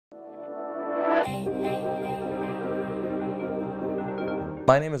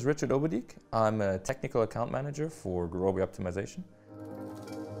My name is Richard Oberdieck. I'm a technical account manager for Gurobi Optimization.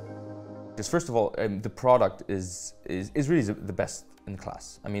 Because first of all, the product is really the best in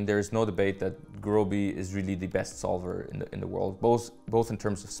class. I mean, there is no debate that Gurobi is really the best solver in the world, both in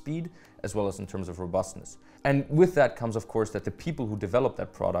terms of speed as well as in terms of robustness. And with that comes, of course, that the people who develop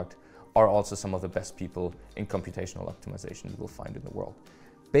that product are also some of the best people in computational optimization you will find in the world.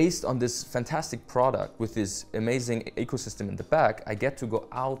 Based on this fantastic product with this amazing ecosystem in the back, I get to go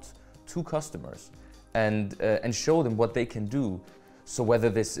out to customers and show them what they can do. So whether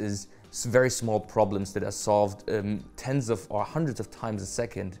this is very small problems that are solved tens of or hundreds of times a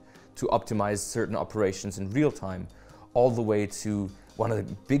second to optimize certain operations in real time, all the way to one of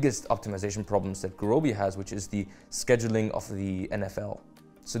the biggest optimization problems that Gurobi has, which is the scheduling of the NFL.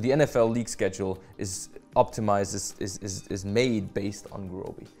 So the NFL league schedule is optimized, is made based on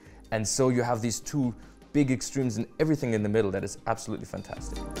Gurobi. And so you have these two big extremes and everything in the middle that is absolutely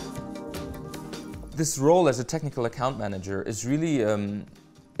fantastic. This role as a technical account manager is really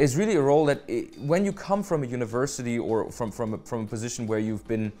a role that when you come from a university or from a position where you've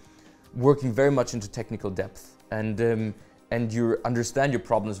been working very much into technical depth and you understand your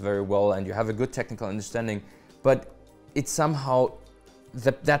problems very well and you have a good technical understanding, but it's somehow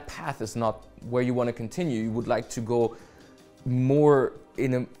that path is not where you want to continue. You would like to go more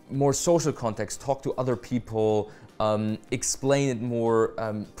in a more social context, talk to other people, explain it more,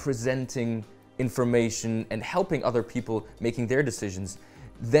 presenting information and helping other people making their decisions.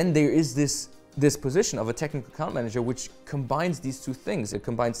 Then there is this position of a technical account manager which combines these two things. It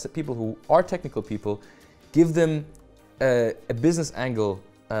combines people who are technical people, give them a business angle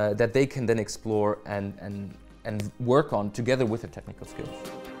that they can then explore and work on together with their technical skills.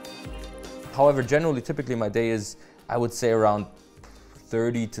 However, generally, typically my day is, I would say, around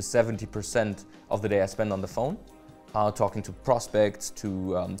 30 to 70% of the day I spend on the phone, talking to prospects,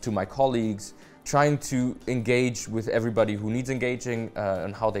 to my colleagues, trying to engage with everybody who needs engaging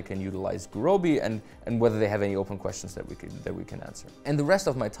on how they can utilize Gurobi and whether they have any open questions that we can answer. And the rest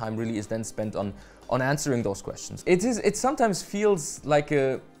of my time really is then spent on answering those questions. It sometimes feels like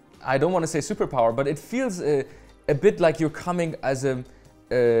I don't want to say superpower, but it feels a bit like you're coming as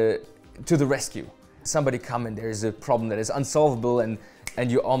to the rescue. Somebody come and there's a problem that is unsolvable and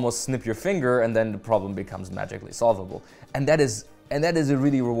you almost snip your finger and then the problem becomes magically solvable. And that is a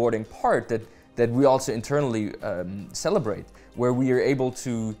really rewarding part that we also internally celebrate, where we are able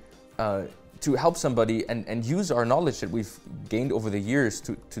to help somebody and use our knowledge that we've gained over the years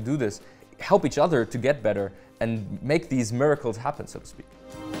to do this, help each other to get better and make these miracles happen, so to speak.